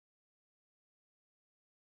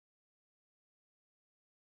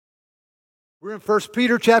We're in 1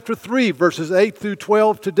 Peter chapter 3, verses 8 through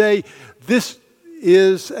 12 today. This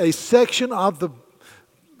is a section of the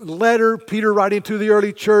letter Peter writing to the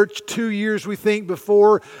early church 2 years, we think,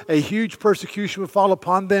 before a huge persecution would fall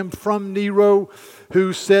upon them from Nero,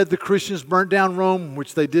 who said the Christians burnt down Rome,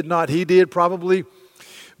 which they did not. He did probably.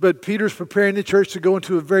 But Peter's preparing the church to go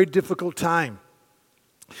into a very difficult time.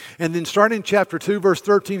 And then starting in chapter 2, verse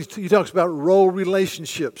 13, he talks about role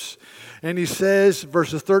relationships. And he says,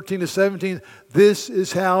 verses 13 to 17, this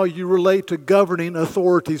is how you relate to governing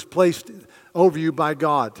authorities placed over you by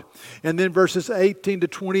God. And then verses 18 to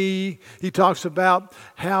 20, he talks about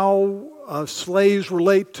how slaves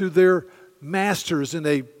relate to their masters in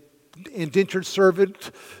a indentured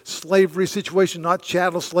servant slavery situation, not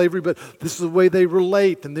chattel slavery, but this is the way they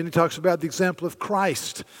relate. And then he talks about the example of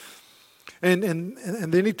Christ. And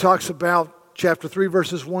then he talks about chapter 3,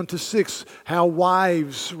 verses 1 to 6, how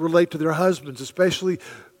wives relate to their husbands, especially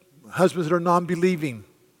husbands that are non-believing.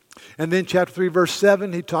 And then chapter 3, verse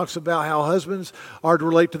 7, he talks about how husbands are to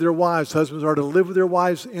relate to their wives. Husbands are to live with their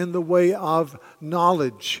wives in the way of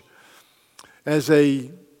knowledge,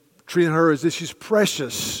 treating her as if she's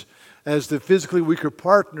precious, as the physically weaker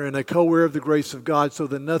partner and a co-heir of the grace of God, so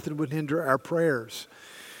that nothing would hinder our prayers.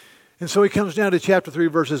 And so he comes down to chapter 3,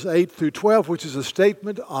 verses 8 through 12, which is a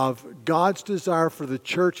statement of God's desire for the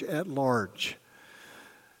church at large.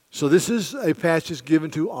 So this is a passage given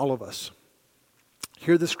to all of us.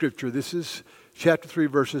 Hear the scripture. This is chapter 3,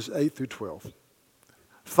 verses 8 through 12.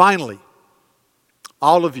 Finally,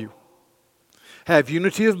 all of you have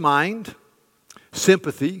unity of mind,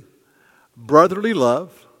 sympathy, brotherly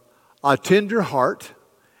love, a tender heart,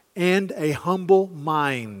 and a humble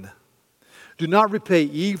mind. Do not repay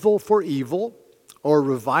evil for evil or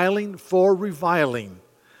reviling for reviling,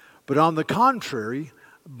 but on the contrary,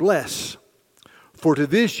 bless. For to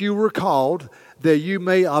this you were called, that you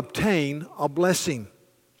may obtain a blessing.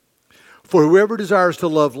 For whoever desires to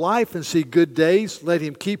love life and see good days, let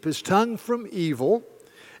him keep his tongue from evil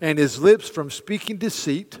and his lips from speaking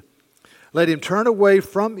deceit. Let him turn away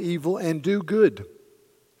from evil and do good.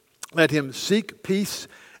 Let him seek peace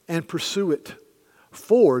and pursue it.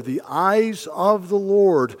 For the eyes of the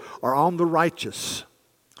Lord are on the righteous,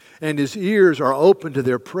 and his ears are open to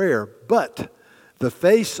their prayer. But the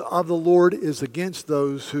face of the Lord is against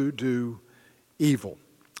those who do evil.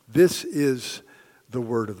 This is the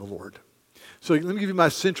word of the Lord. So let me give you my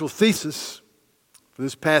central thesis for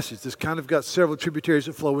this passage. This kind of got several tributaries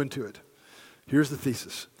that flow into it. Here's the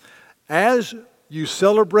thesis. As you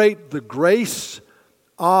celebrate the grace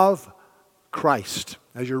of Christ,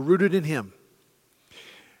 as you're rooted in Him,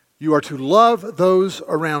 you are to love those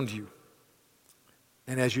around you.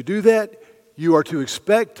 And as you do that, you are to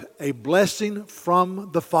expect a blessing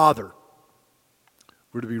from the Father.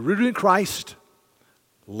 We're to be rooted in Christ,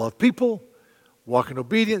 love people, walk in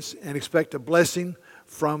obedience, and expect a blessing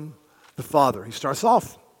from the Father. He starts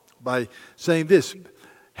off by saying this: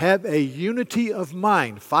 have a unity of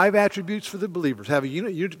mind. 5 attributes for the believers. Have a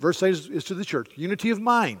unity. Verse 8 is to the church. Unity of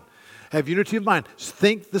mind. Have unity of mind.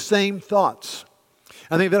 Think the same thoughts.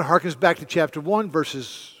 I think that harkens back to chapter 1,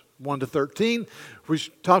 verses 1 to 13,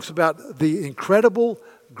 which talks about the incredible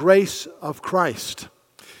grace of Christ.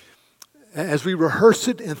 As we rehearse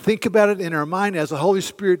it and think about it in our mind, as the Holy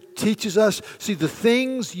Spirit teaches us, see, the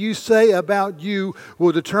things you say about you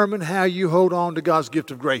will determine how you hold on to God's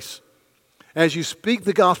gift of grace. As you speak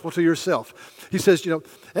the gospel to yourself. He says,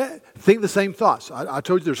 think the same thoughts. I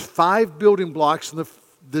told you there's 5 building blocks in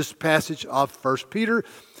this passage of 1 Peter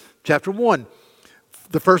chapter 1.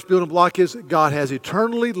 The first building block is God has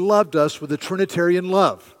eternally loved us with a Trinitarian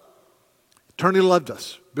love. Eternally loved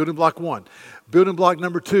us. Building block 1. Building block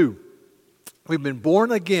number 2. We've been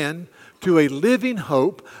born again to a living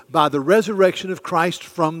hope by the resurrection of Christ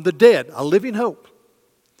from the dead. A living hope.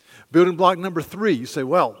 Building block number 3. You say,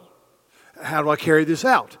 well, how do I carry this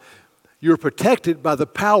out? You're protected by the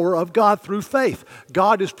power of God through faith.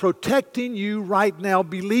 God is protecting you right now,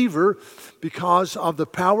 believer, because of the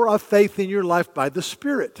power of faith in your life by the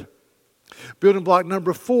Spirit. Building block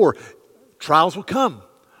number 4, trials will come.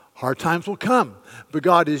 Hard times will come. But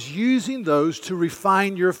God is using those to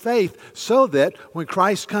refine your faith so that when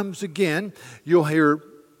Christ comes again, you'll hear,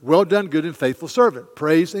 well done, good and faithful servant.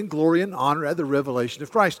 Praise and glory and honor at the revelation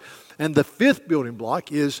of Christ. And the 5th building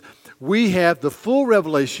block is we have the full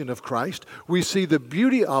revelation of Christ. We see the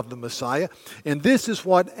beauty of the Messiah. And this is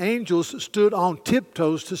what angels stood on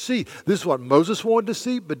tiptoes to see. This is what Moses wanted to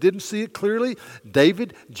see but didn't see it clearly.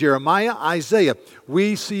 David, Jeremiah, Isaiah.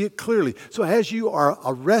 We see it clearly. So as you are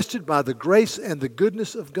arrested by the grace and the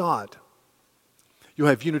goodness of God, you'll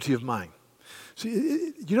have unity of mind.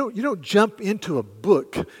 See, you don't jump into a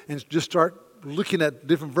book and just start looking at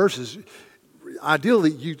different verses,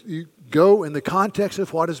 ideally you go in the context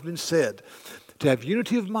of what has been said. To have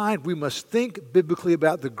unity of mind, we must think biblically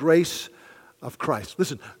about the grace of Christ.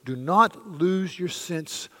 Listen, do not lose your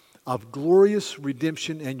sense of glorious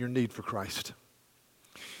redemption and your need for Christ.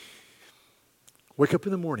 Wake up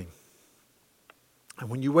in the morning, and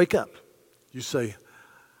when you wake up, you say,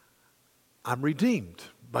 I'm redeemed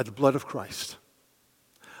by the blood of Christ.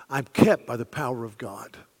 I'm kept by the power of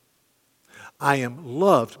God. I am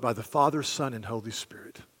loved by the Father, Son, and Holy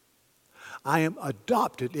Spirit. I am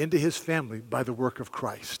adopted into His family by the work of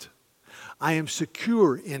Christ. I am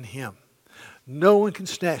secure in Him. No one can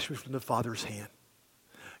snatch me from the Father's hand.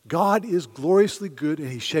 God is gloriously good, and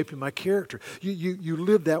He's shaping my character. You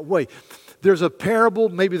live that way. There's a parable,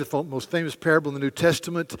 maybe the most famous parable in the New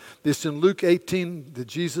Testament. It's in Luke 18 that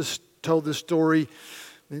Jesus told this story.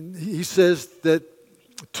 And He says that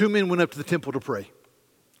two men went up to the temple to pray.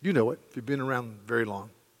 You know it if you've been around very long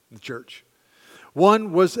in the church.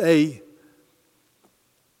 One was a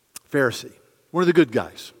Pharisee, one of the good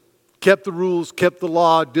guys. Kept the rules, kept the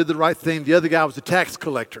law, did the right thing. The other guy was a tax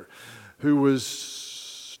collector who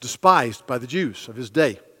was despised by the Jews of his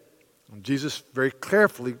day. And Jesus very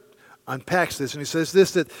carefully unpacks this, and he says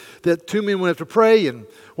this, that two men went up to pray, and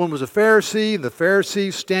one was a Pharisee, and the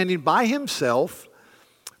Pharisee, standing by himself,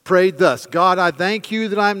 prayed thus, God, I thank you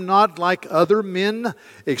that I'm not like other men,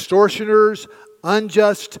 extortioners,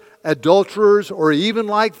 unjust, adulterers, or even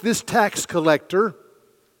like this tax collector.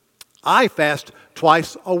 I fast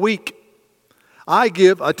twice a week. I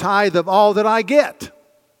give a tithe of all that I get.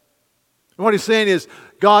 And what he's saying is,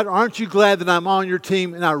 God, aren't you glad that I'm on your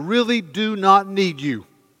team and I really do not need you?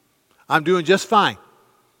 I'm doing just fine.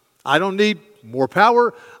 I don't need more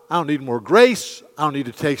power. I don't need more grace. I don't need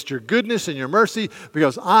to taste your goodness and your mercy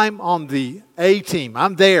because I'm on the A team.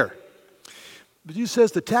 I'm there. But he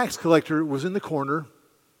says the tax collector was in the corner,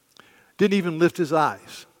 didn't even lift his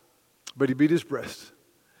eyes, but he beat his breast.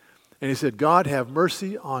 And he said, God, have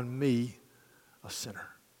mercy on me, a sinner.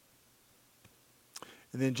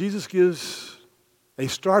 And then Jesus gives a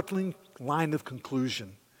startling line of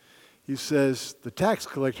conclusion. He says, the tax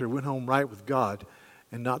collector went home right with God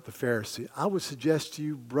and not the Pharisee. I would suggest to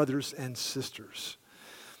you, brothers and sisters,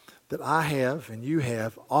 that I have and you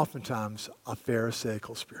have oftentimes a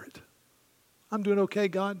Pharisaical spirit. I'm doing okay,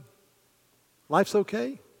 God. Life's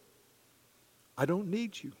okay. I don't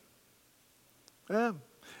need you. And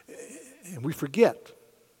we forget.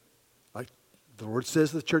 Like the Lord says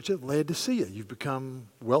to the church at Laodicea, you've become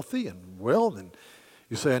wealthy and well, and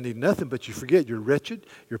you say, I need nothing, but you forget you're wretched,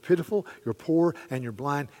 you're pitiful, you're poor, and you're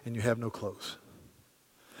blind, and you have no clothes.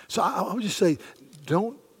 So I would just say,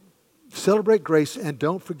 don't celebrate grace and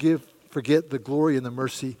don't forget the glory and the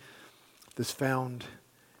mercy that's found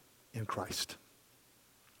in Christ.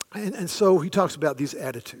 And so he talks about these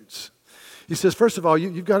attitudes. He says, first of all,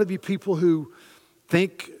 you've got to be people who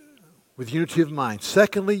think with unity of mind.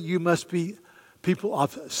 Secondly, you must be people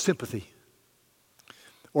of sympathy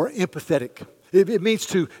or empathetic. It means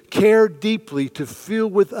to care deeply, to feel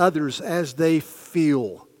with others as they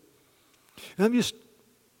feel. And let me just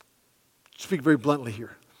speak very bluntly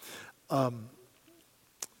here.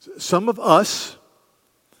 Some of us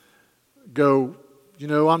go,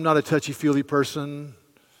 I'm not a touchy-feely person.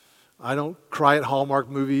 I don't cry at Hallmark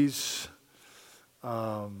movies.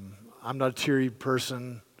 I'm not a teary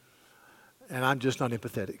person. And I'm just not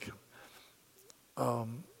empathetic.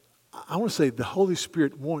 I want to say the Holy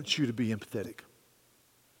Spirit wants you to be empathetic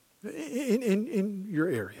in your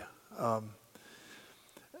area.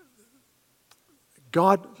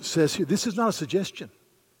 God says here, this is not a suggestion.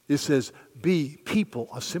 It says, be people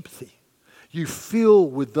of sympathy. You feel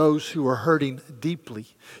with those who are hurting deeply.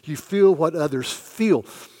 You feel what others feel.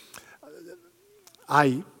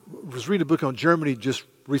 I was reading a book on Germany just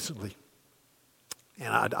recently.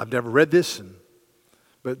 And I've never read this,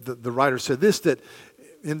 but the writer said this, that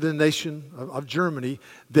in the nation of Germany,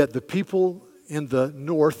 that the people in the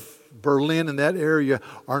north, Berlin and that area,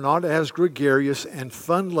 are not as gregarious and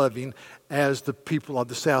fun-loving as the people of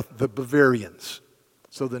the south, the Bavarians.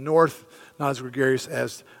 So the north, not as gregarious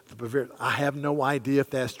as the Bavarians. I have no idea if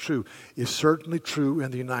that's true. It's certainly true in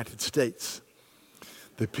the United States.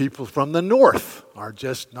 The people from the north are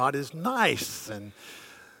just not as nice and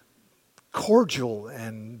cordial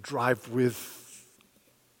and drive with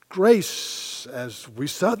grace as we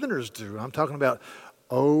Southerners do. I'm talking about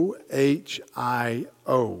O-H-I-O,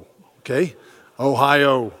 okay?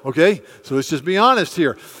 Ohio, okay? So let's just be honest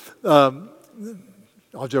here. All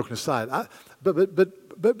joking aside.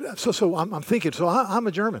 So I'm thinking, so I'm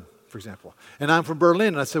a German, for example, and I'm from Berlin,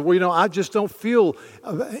 and I said, well, I just don't feel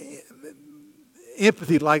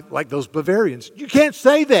empathy like those Bavarians. You can't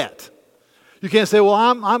say that. You can't say, well,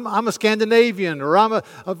 I'm a Scandinavian, or I'm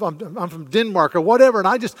from Denmark, or whatever, and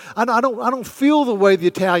I don't feel the way the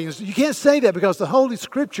Italians. You can't say that, because the Holy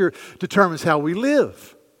Scripture determines how we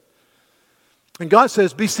live. And God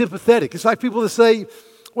says, be sympathetic. It's like people that say,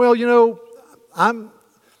 well, I'm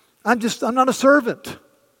not a servant.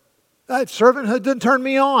 Servanthood doesn't turn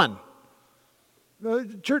me on.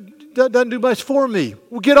 Church doesn't do much for me.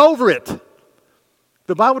 Well, get over it.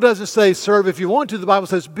 The Bible doesn't say serve if you want to. The Bible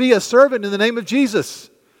says be a servant in the name of Jesus.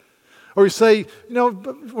 Or you say,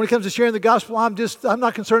 when it comes to sharing the gospel, I'm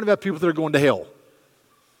not concerned about people that are going to hell.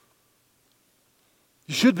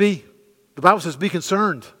 You should be. The Bible says be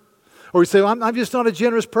concerned. Or you say, well, I'm just not a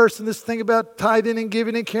generous person. This thing about tithing and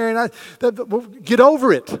giving and caring, get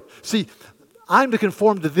over it. See, I'm to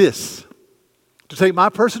conform to this. To take my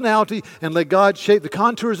personality and let God shape the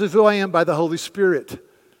contours of who I am by the Holy Spirit.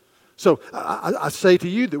 So I say to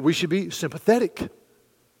you that we should be sympathetic.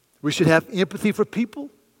 We should have empathy for people.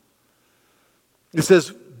 It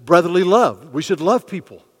says brotherly love. We should love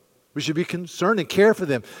people. We should be concerned and care for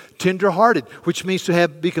them. Tender-hearted, which means to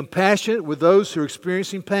be compassionate with those who are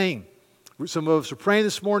experiencing pain. Some of us are praying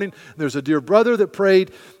this morning. There's a dear brother that prayed.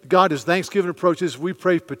 God, as Thanksgiving approaches, we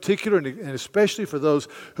pray particularly and especially for those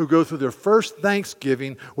who go through their first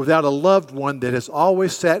Thanksgiving without a loved one that has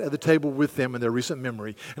always sat at the table with them in their recent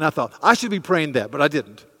memory. And I thought, I should be praying that, but I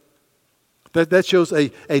didn't. That shows a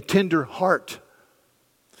tender heart.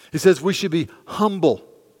 He says we should be humble.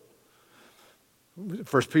 1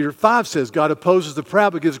 Peter 5 says, God opposes the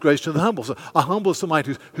proud but gives grace to the humble. So a humble is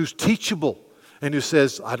somebody who's teachable. And who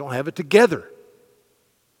says, I don't have it together.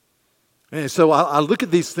 And so I look at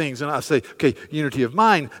these things and I say, okay, unity of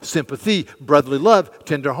mind, sympathy, brotherly love,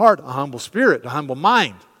 tender heart, a humble spirit, a humble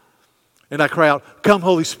mind. And I cry out, come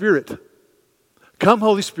Holy Spirit. Come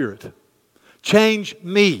Holy Spirit. Change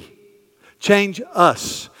me. Change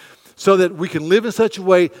us. So that we can live in such a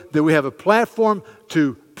way that we have a platform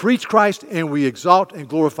to preach Christ and we exalt and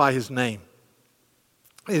glorify His name.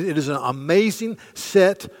 It is an amazing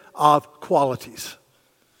set of qualities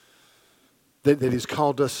that He's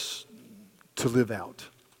called us to live out.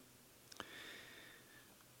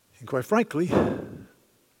 And quite frankly,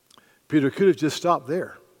 Peter could have just stopped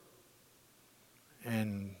there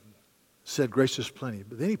and said, grace is plenty.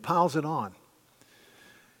 But then he piles it on.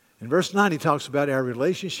 In verse 9, he talks about our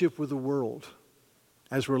relationship with the world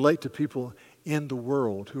as relate to people in the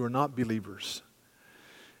world who are not believers.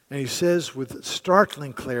 And he says with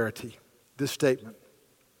startling clarity this statement.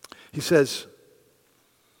 He says,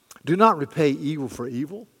 do not repay evil for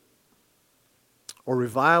evil or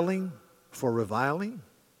reviling for reviling.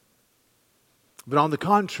 But on the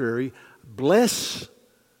contrary, bless,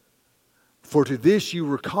 for to this you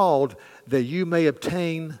were called, that you may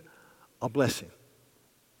obtain a blessing.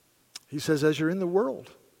 He says, as you're in the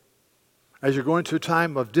world, as you're going through a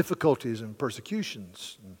time of difficulties and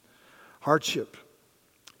persecutions and hardship,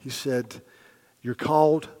 he said, you're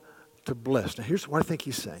called to bless. Now here's what I think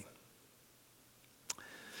he's saying.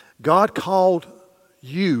 God called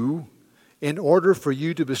you in order for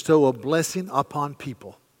you to bestow a blessing upon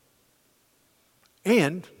people.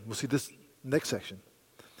 And, we'll see this next section.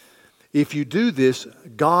 If you do this,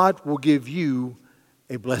 God will give you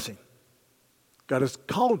a blessing. God has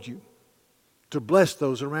called you to bless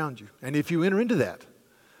those around you. And if you enter into that,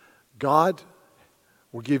 God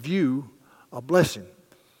will give you a blessing.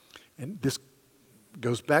 And this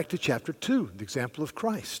goes back to chapter 2, the example of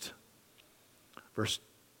Christ. Verse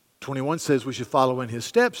 21 says we should follow in His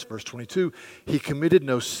steps. Verse 22, He committed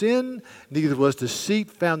no sin, neither was deceit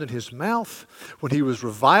found in His mouth. When He was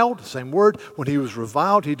reviled, same word, when He was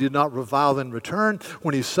reviled, He did not revile in return.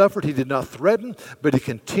 When He suffered, He did not threaten, but He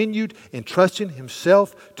continued entrusting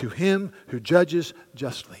Himself to Him who judges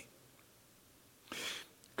justly.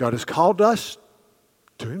 God has called us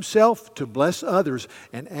to Himself to bless others.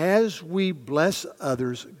 And as we bless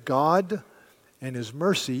others, God and His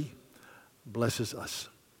mercy blesses us.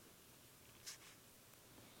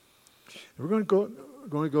 We're going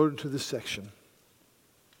to go into this section.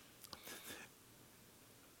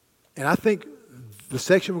 And I think the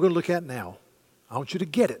section we're going to look at now, I want you to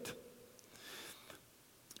get it,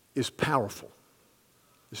 is powerful.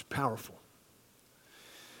 It's powerful.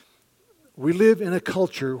 We live in a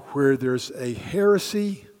culture where there's a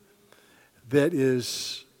heresy that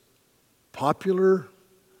is popular.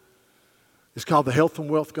 It's called the health and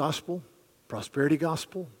wealth gospel, prosperity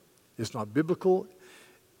gospel. It's not biblical.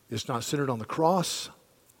 It's not centered on the cross.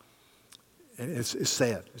 And it's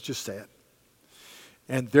sad. It's just sad.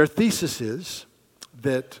 And their thesis is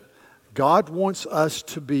that God wants us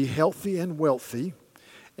to be healthy and wealthy,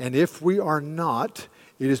 And if we are not,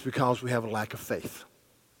 it is because we have a lack of faith,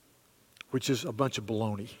 which is a bunch of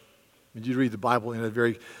baloney. When you read the Bible in a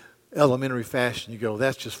very elementary fashion, you go,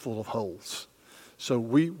 that's just full of holes. So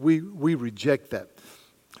we reject that.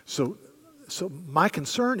 So my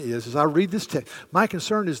concern is, as I read this text, my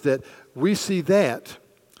concern is that we see that,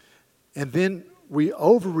 and then we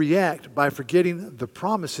overreact by forgetting the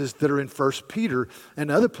promises that are in 1 Peter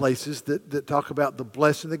and other places that talk about the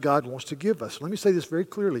blessing that God wants to give us. Let me say this very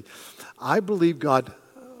clearly. I believe God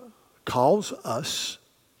calls us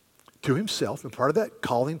to himself, and part of that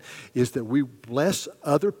calling is that we bless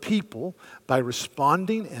other people by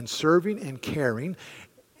responding and serving and caring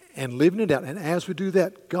and living it out. And as we do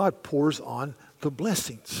that, God pours on the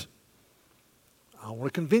blessings. I want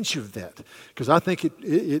to convince you of that because I think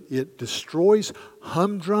it destroys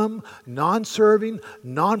humdrum, non-serving,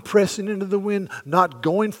 non-pressing into the wind, not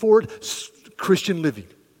going for it, Christian living.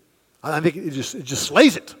 I think it just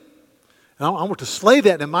slays it. And I want to slay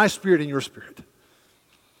that in my spirit and your spirit.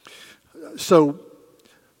 So,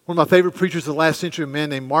 one of my favorite preachers of the last century, a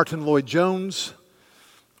man named Martin Lloyd-Jones,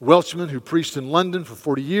 a Welshman who preached in London for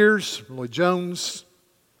 40 years. Lloyd-Jones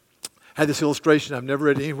had this illustration I've never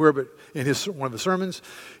read anywhere but in one of his sermons.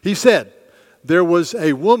 He said, there was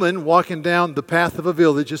a woman walking down the path of a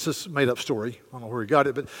village. It's a made-up story. I don't know where he got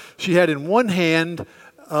it, but she had in one hand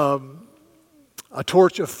a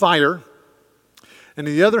torch of fire, and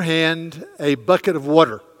in the other hand a bucket of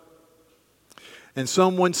water. And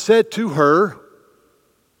someone said to her,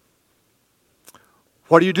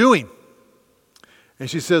 "What are you doing?" And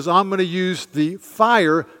she says, "I'm going to use the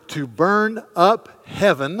fire to burn up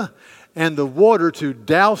heaven and the water to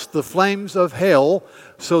douse the flames of hell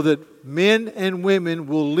so that men and women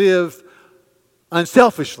will live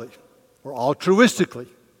unselfishly or altruistically."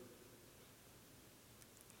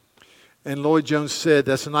 And Lloyd-Jones said,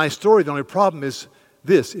 that's a nice story. The only problem is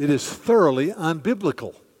this: it is thoroughly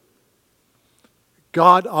unbiblical.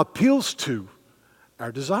 God appeals to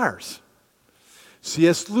our desires.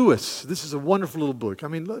 C.S. Lewis, this is a wonderful little book. I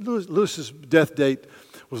mean, Lewis's death date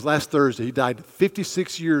was last Thursday. He died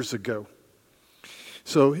 56 years ago.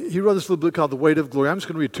 So he wrote this little book called The Weight of Glory. I'm just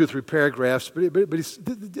going to read 2 or 3 paragraphs, but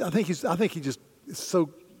I think he just is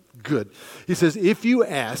so good. He says, if you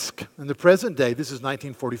ask, in the present day, this is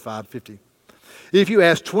 1945-50, if you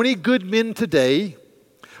ask 20 good men today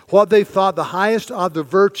what they thought the highest of the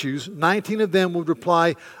virtues, 19 of them would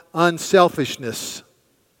reply, unselfishness.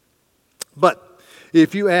 But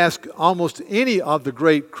if you ask almost any of the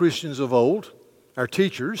great Christians of old, our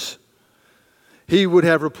teachers, he would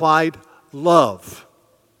have replied, love.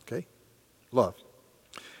 Okay? Love.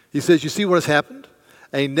 He says, you see what has happened?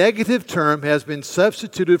 A negative term has been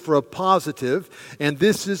substituted for a positive, and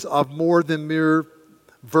this is of more than mere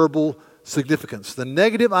verbal significance. The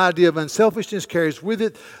negative idea of unselfishness carries with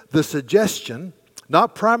it the suggestion,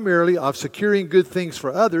 not primarily of securing good things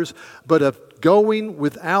for others, but of going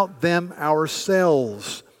without them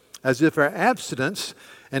ourselves, as if our abstinence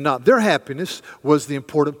and not their happiness was the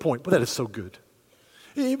important point. But that is so good.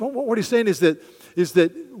 What he's saying is that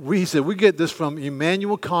we get this from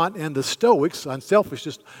Immanuel Kant and the Stoics,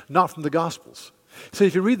 unselfishness, not from the Gospels. So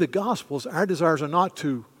if you read the Gospels, our desires are not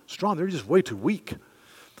too strong; they're just way too weak.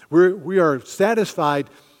 We are satisfied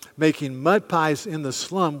making mud pies in the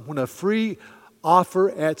slum when a free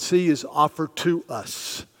offer at sea is offered to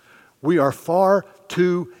us. We are far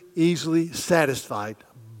too easily satisfied.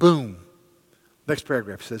 Boom. Next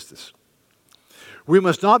paragraph says this. We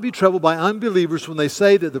must not be troubled by unbelievers when they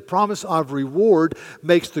say that the promise of reward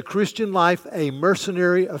makes the Christian life a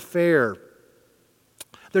mercenary affair.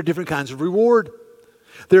 There are different kinds of reward.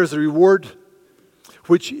 There's a reward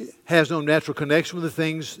which has no natural connection with the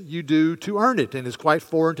things you do to earn it and is quite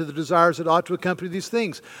foreign to the desires that ought to accompany these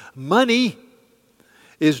things. Money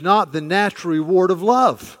is not the natural reward of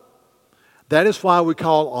love. That is why we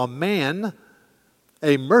call a man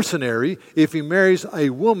a mercenary if he marries a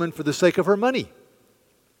woman for the sake of her money.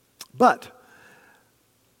 But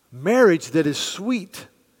marriage that is sweet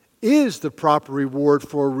is the proper reward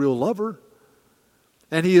for a real lover.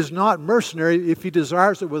 And he is not mercenary if he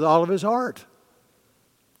desires it with all of his heart.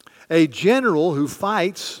 A general who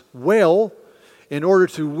fights well in order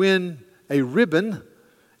to win a ribbon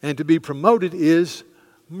and to be promoted is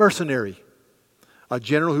mercenary. A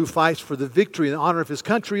general who fights for the victory and the honor of his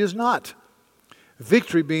country is not.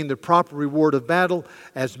 Victory being the proper reward of battle,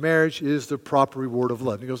 as marriage is the proper reward of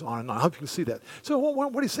love. And he goes on and on. I hope you can see that. So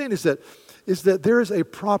what he's saying is that there is a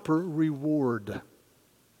proper reward.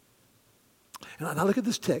 And I look at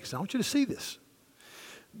this text, and I want you to see this.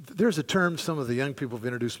 There's a term some of the young people have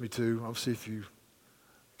introduced me to. I'll see if you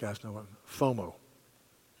guys know what FOMO.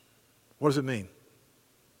 What does it mean?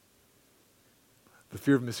 The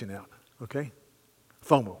fear of missing out, okay?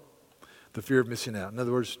 FOMO, the fear of missing out. In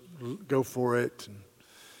other words, go for it and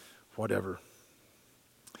whatever.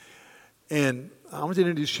 And I want to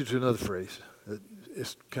introduce you to another phrase that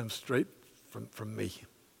comes straight from me.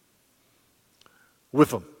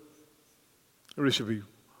 With them. It really should be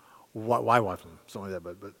why with them, something like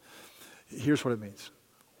that. But here's what it means.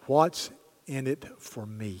 What's in it for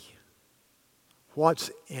me? What's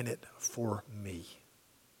in it for me?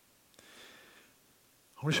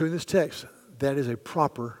 I want to show you this text. That is a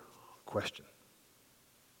proper question.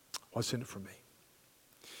 What's in it for me?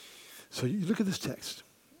 So you look at this text,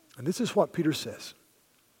 and this is what Peter says.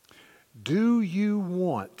 Do you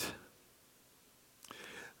want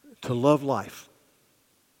to love life?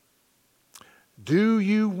 Do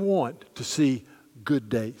you want to see good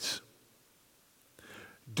days?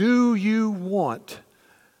 Do you want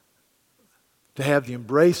to have the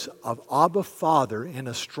embrace of Abba Father in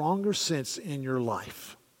a stronger sense in your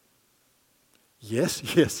life?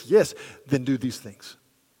 Yes, yes, yes. Then do these things.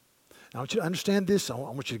 Now, I want you to understand this. I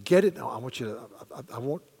want you to get it. I want you to, I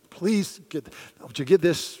want you to get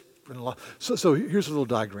this. So here's a little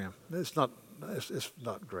diagram. It's not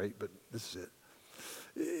great, but this is it.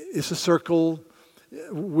 It's a circle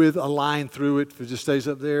with a line through it. If it just stays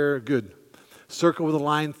up there, good. Circle with a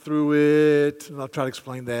line through it. And I'll try to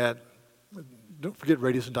explain that. Don't forget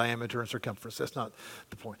radius and diameter and circumference. That's not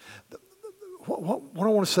the point. What I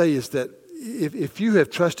want to say is that if you have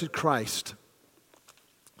trusted Christ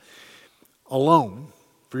alone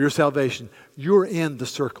for your salvation, you're in the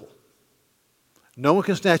circle. No one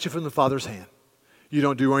can snatch you from the Father's hand. You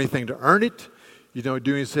don't do anything to earn it. You don't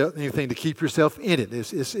do anything to keep yourself in it.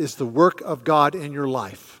 It's the work of God in your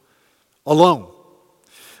life alone.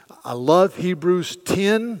 I love Hebrews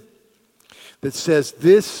 10 that says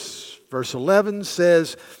this. Verse 11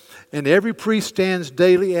 says, and every priest stands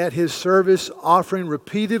daily at his service, offering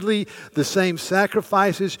repeatedly the same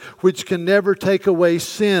sacrifices which can never take away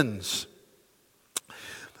sins.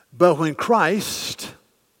 But when Christ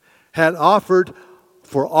had offered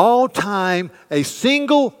for all time a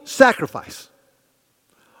single sacrifice,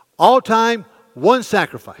 all time, one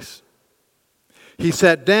sacrifice, he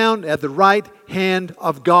sat down at the right hand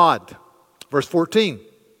of God. Verse 14.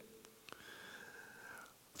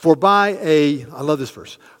 I love this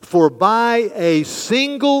verse. For by a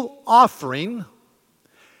single offering,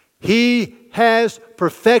 he has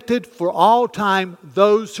perfected for all time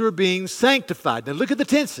those who are being sanctified. Now look at the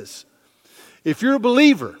tenses. If you're a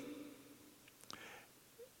believer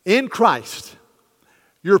in Christ,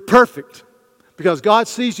 you're perfect because God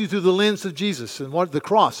sees you through the lens of Jesus and the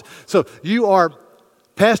cross. So you are,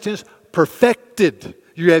 past tense, perfected.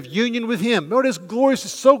 You have union with Him. Lord, it's glorious.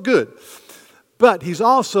 It's so good. But He's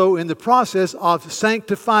also in the process of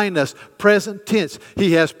sanctifying us, present tense.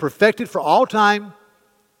 He has perfected for all time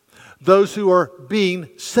those who are being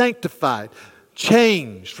sanctified,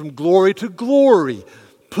 changed from glory to glory,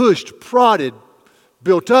 pushed, prodded,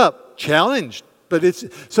 built up, challenged. But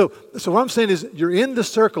so what I'm saying is you're in the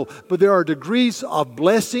circle, but there are degrees of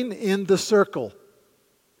blessing in the circle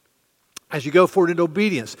as you go forward in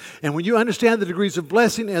obedience. And when you understand the degrees of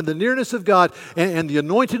blessing and the nearness of God and the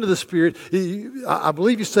anointing of the Spirit, I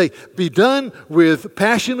believe you say, be done with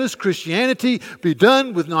passionless Christianity, be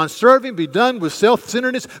done with non-serving, be done with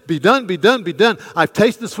self-centeredness, be done, be done, be done. I've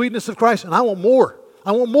tasted the sweetness of Christ and I want more.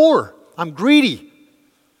 I want more. I'm greedy.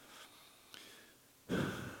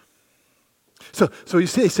 So he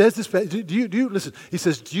says this, do you listen, he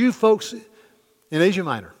says, do you folks in Asia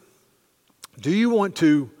Minor, do you want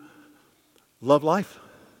to love life?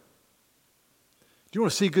 Do you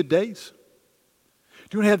want to see good days?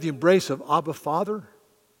 Do you want to have the embrace of Abba Father?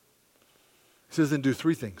 He says, then do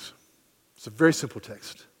three things. It's a very simple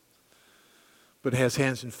text, but it has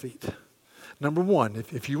hands and feet. Number one,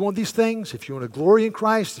 if you want these things, if you want to glory in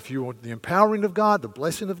Christ, if you want the empowering of God, the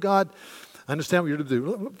blessing of God, understand what you're to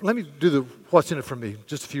do. Let me do the what's in it for me,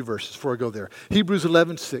 just a few verses before I go there. Hebrews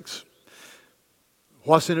 11:6.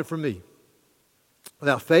 What's in it for me?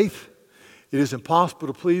 Without faith, it is impossible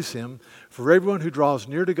to please Him, for everyone who draws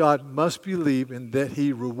near to God must believe in that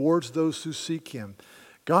He rewards those who seek Him.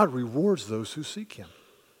 God rewards those who seek Him.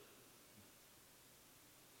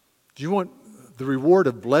 Do you want the reward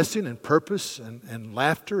of blessing and purpose and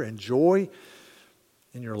laughter and joy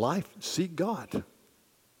in your life? Seek God.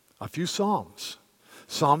 A few Psalms.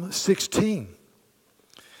 Psalm 16.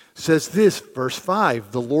 says this, verse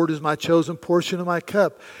 5, the Lord is my chosen portion of my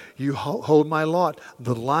cup. You hold my lot.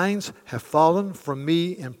 The lines have fallen from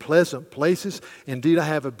me in pleasant places. Indeed, I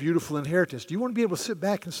have a beautiful inheritance. Do you want to be able to sit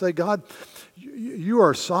back and say, God, you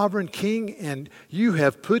are sovereign king, and you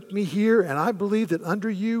have put me here, and I believe that under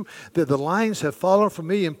you, that the lines have fallen from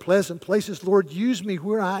me in pleasant places. Lord, use me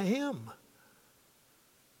where I am.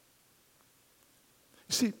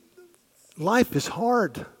 You see, life is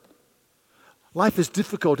hard. Life is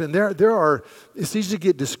difficult, and it's easy to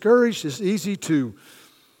get discouraged. It's easy to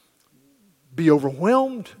be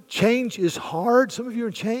overwhelmed. Change is hard. Some of you are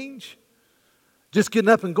in change. Just getting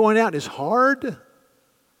up and going out is hard.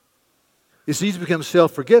 It's easy to become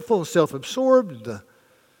self-forgetful and self-absorbed and to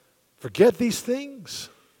forget these things.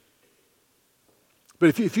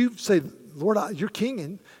 But if you say, Lord, you're king,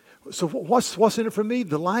 and so what's in it for me?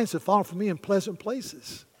 The lines have fallen for me in pleasant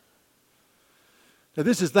places. Now,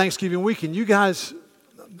 this is Thanksgiving week, and you guys,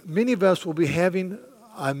 many of us will be having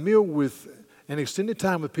a meal with an extended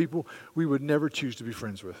time with people we would never choose to be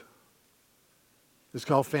friends with. It's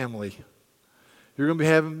called family. You're going to be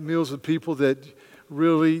having meals with people that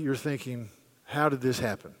really you're thinking, how did this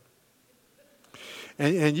happen?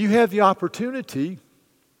 And you have the opportunity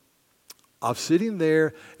of sitting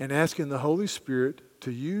there and asking the Holy Spirit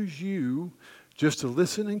to use you just to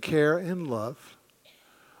listen and care and love,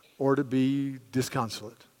 or to be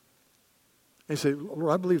disconsolate. And you say,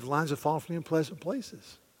 Lord, I believe the lines have fallen from me in pleasant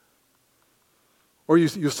places. Or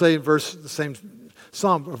you'll say in the same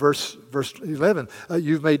Psalm, verse 11,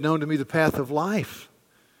 you've made known to me the path of life.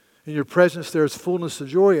 In your presence there is fullness of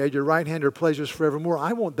joy. At your right hand are pleasures forevermore.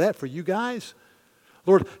 I want that for you guys.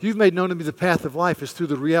 Lord, you've made known to me the path of life is through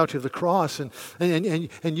the reality of the cross. And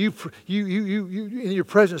you in your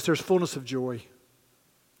presence there's fullness of joy.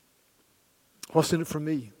 What's in it for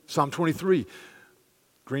me? Psalm 23,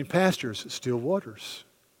 green pastures, still waters.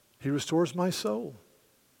 He restores my soul.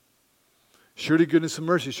 Surely goodness and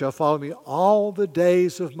mercy shall follow me all the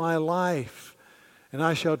days of my life, and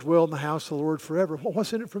I shall dwell in the house of the Lord forever.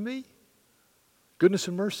 What's in it for me? Goodness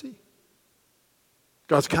and mercy.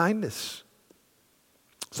 God's kindness.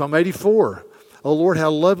 Psalm 84. O Lord, how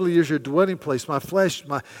lovely is your dwelling place. My flesh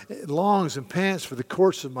longs and pants for the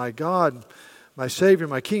courts of my God, my Savior,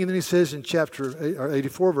 my King. And then he says in chapter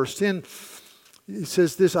 84, verse 10, he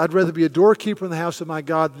says this, I'd rather be a doorkeeper in the house of my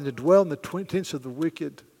God than to dwell in the tents of the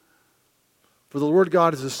wicked. For the Lord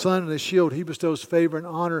God is a sun and a shield. He bestows favor and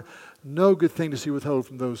honor. No good thing does he withhold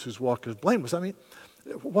from those whose walk is blameless. I mean,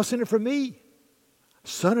 what's in it for me?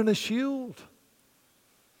 Sun and a shield.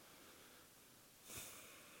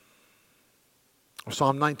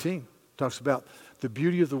 Psalm 19 talks about the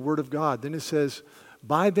beauty of the Word of God. Then it says,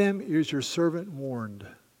 by them is your servant warned.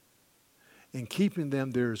 In keeping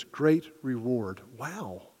them there is great reward.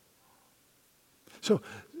 Wow. So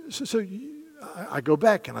I go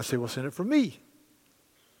back and I say, what's in it for me?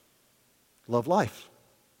 Love life.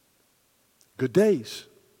 Good days.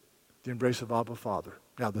 The embrace of Abba Father.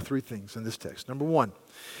 Now, the three things in this text. Number one,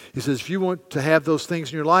 he says, if you want to have those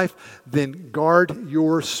things in your life, then guard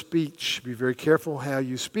your speech. Be very careful how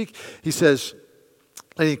you speak. He says,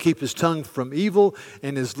 let him keep his tongue from evil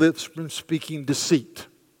and his lips from speaking deceit.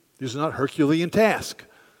 This is not a Herculean task.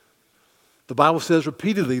 The Bible says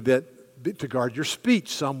repeatedly that to guard your speech.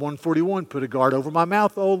 Psalm 141, put a guard over my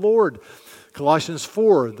mouth, O Lord. Colossians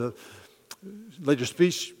 4, let your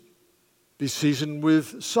speech be seasoned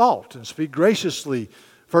with salt and speak graciously.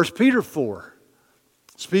 1 Peter 4,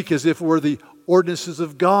 speak as if it were the ordinances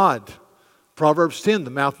of God. Proverbs 10,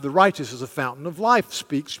 the mouth of the righteous is a fountain of life.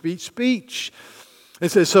 Speak, speech, speech. It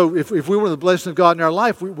says, so if we want the blessing of God in our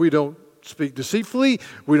life, we don't speak deceitfully.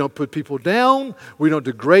 We don't put people down. We don't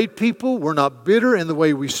degrade people. We're not bitter in the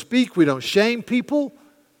way we speak. We don't shame people.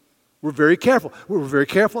 We're very careful. We're very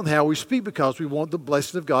careful in how we speak because we want the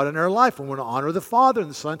blessing of God in our life. We want to honor the Father and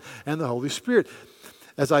the Son and the Holy Spirit.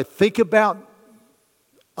 As I think about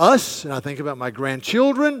us and I think about my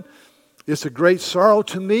grandchildren, it's a great sorrow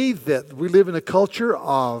to me that we live in a culture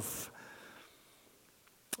of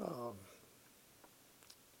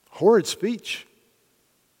horrid speech.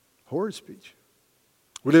 Horrid speech.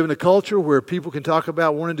 We live in a culture where people can talk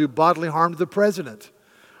about wanting to do bodily harm to the president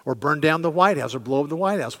or burn down the White House or blow up the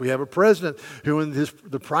White House. We have a president who in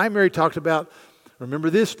the primary talked about, remember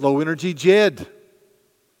this, low-energy Jed,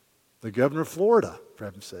 the governor of Florida, for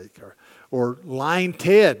heaven's sake, or Lying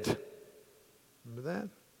Ted. Remember that?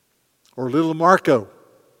 Or Little Marco,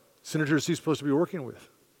 senators he's supposed to be working with.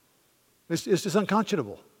 It's just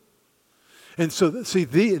unconscionable. And so, see,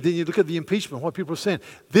 then you look at the impeachment, what people are saying.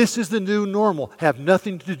 This is the new normal. Have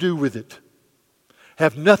nothing to do with it.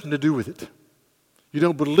 Have nothing to do with it. You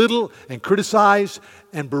don't belittle and criticize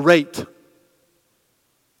and berate.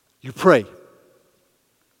 You pray.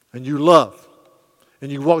 And you love.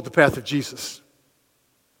 And you walk the path of Jesus.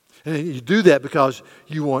 And you do that because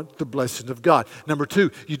you want the blessing of God. Number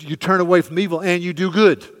two, you turn away from evil and you do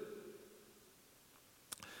good.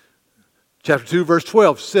 Chapter 2, verse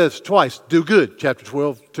 12 says twice, do good. Chapter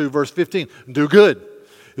 12, 2, verse 15, do good.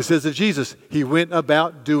 It says of Jesus, he went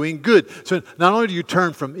about doing good. So not only do you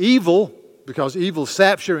turn from evil, because evil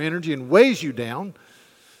saps your energy and weighs you down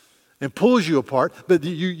and pulls you apart, but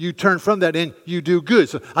you turn from that and you do good.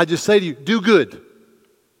 So I just say to you, do good.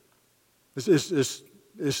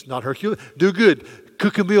 It's not Herculean. Do good.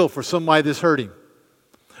 Cook a meal for somebody that's hurting.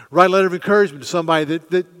 Write a letter of encouragement to somebody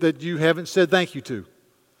that you haven't said thank you to.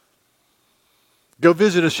 Go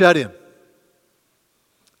visit a shut-in.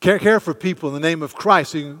 Care for people in the name of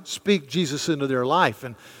Christ. So you can speak Jesus into their life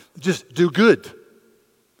and just do good.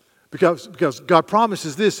 Because God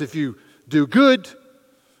promises this: if you do good,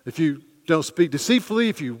 if you don't speak deceitfully,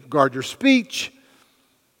 if you guard your speech,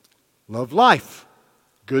 love life,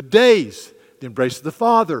 good days, the embrace of the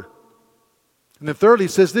Father. And then thirdly, he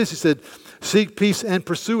says this, he said, seek peace and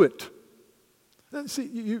pursue it.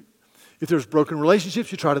 See, if there's broken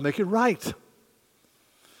relationships, you try to make it right.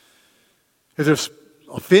 If there's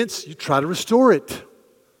offense, you try to restore it.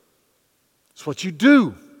 It's what you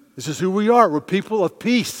do. This is who we are. We're people of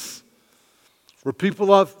peace. We're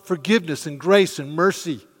people of forgiveness and grace and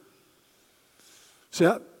mercy. See,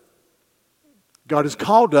 God has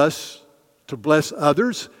called us to bless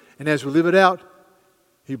others, and as we live it out,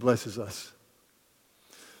 he blesses us.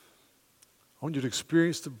 I want you to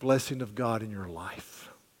experience the blessing of God in your life.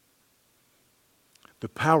 The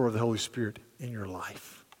power of the Holy Spirit in your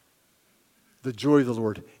life. The joy of the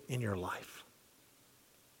Lord in your life.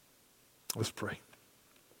 Let's pray.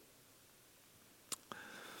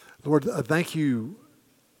 Lord, thank you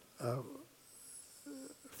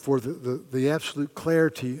for the absolute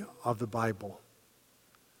clarity of the Bible.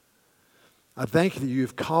 I thank you that you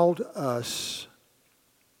have called us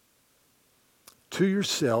to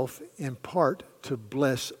yourself in part to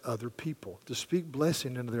bless other people, to speak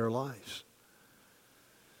blessing into their lives.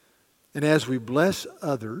 And as we bless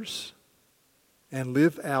others and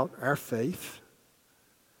live out our faith,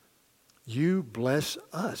 you bless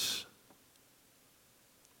us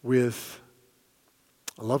with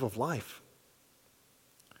a love of life,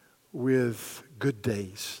 with good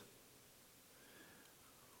days,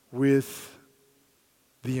 with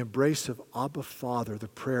the embrace of Abba Father, the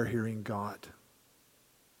prayer-hearing God.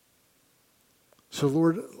 So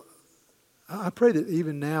Lord, I pray that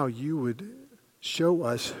even now you would show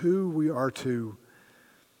us who we are to,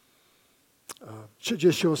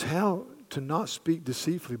 just show us how to not speak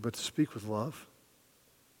deceitfully, but to speak with love.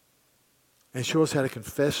 And show us how to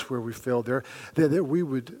confess where we failed there, that we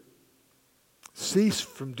would cease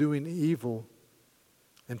from doing evil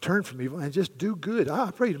and turn from evil and just do good.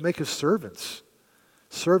 I pray to make us servants,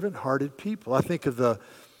 servant-hearted people. I think of the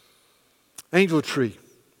angel tree.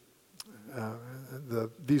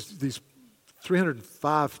 These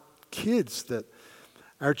 305 kids that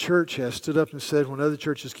our church has stood up and said, when other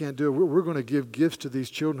churches can't do it, we're going to give gifts to these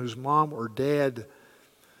children whose mom or dad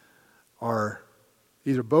are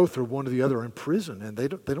either both or one or the other are in prison, and they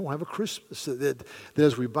don't have a Christmas. That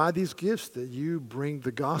as we buy these gifts, that you bring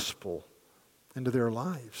the gospel into their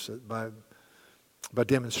lives by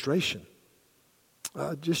demonstration.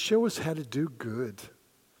 Just show us how to do good,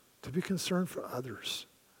 to be concerned for others.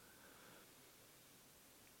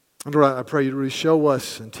 And Lord, I pray you to really show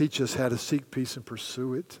us and teach us how to seek peace and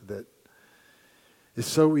pursue it. That it's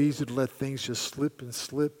so easy to let things just slip and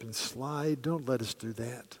slide. Don't let us do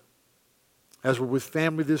that. As we're with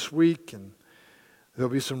family this week, and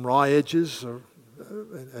there'll be some raw edges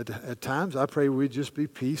at times, I pray we just be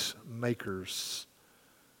peacemakers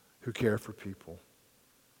who care for people.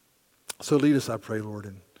 So lead us, I pray, Lord,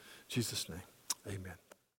 in Jesus' name. Amen.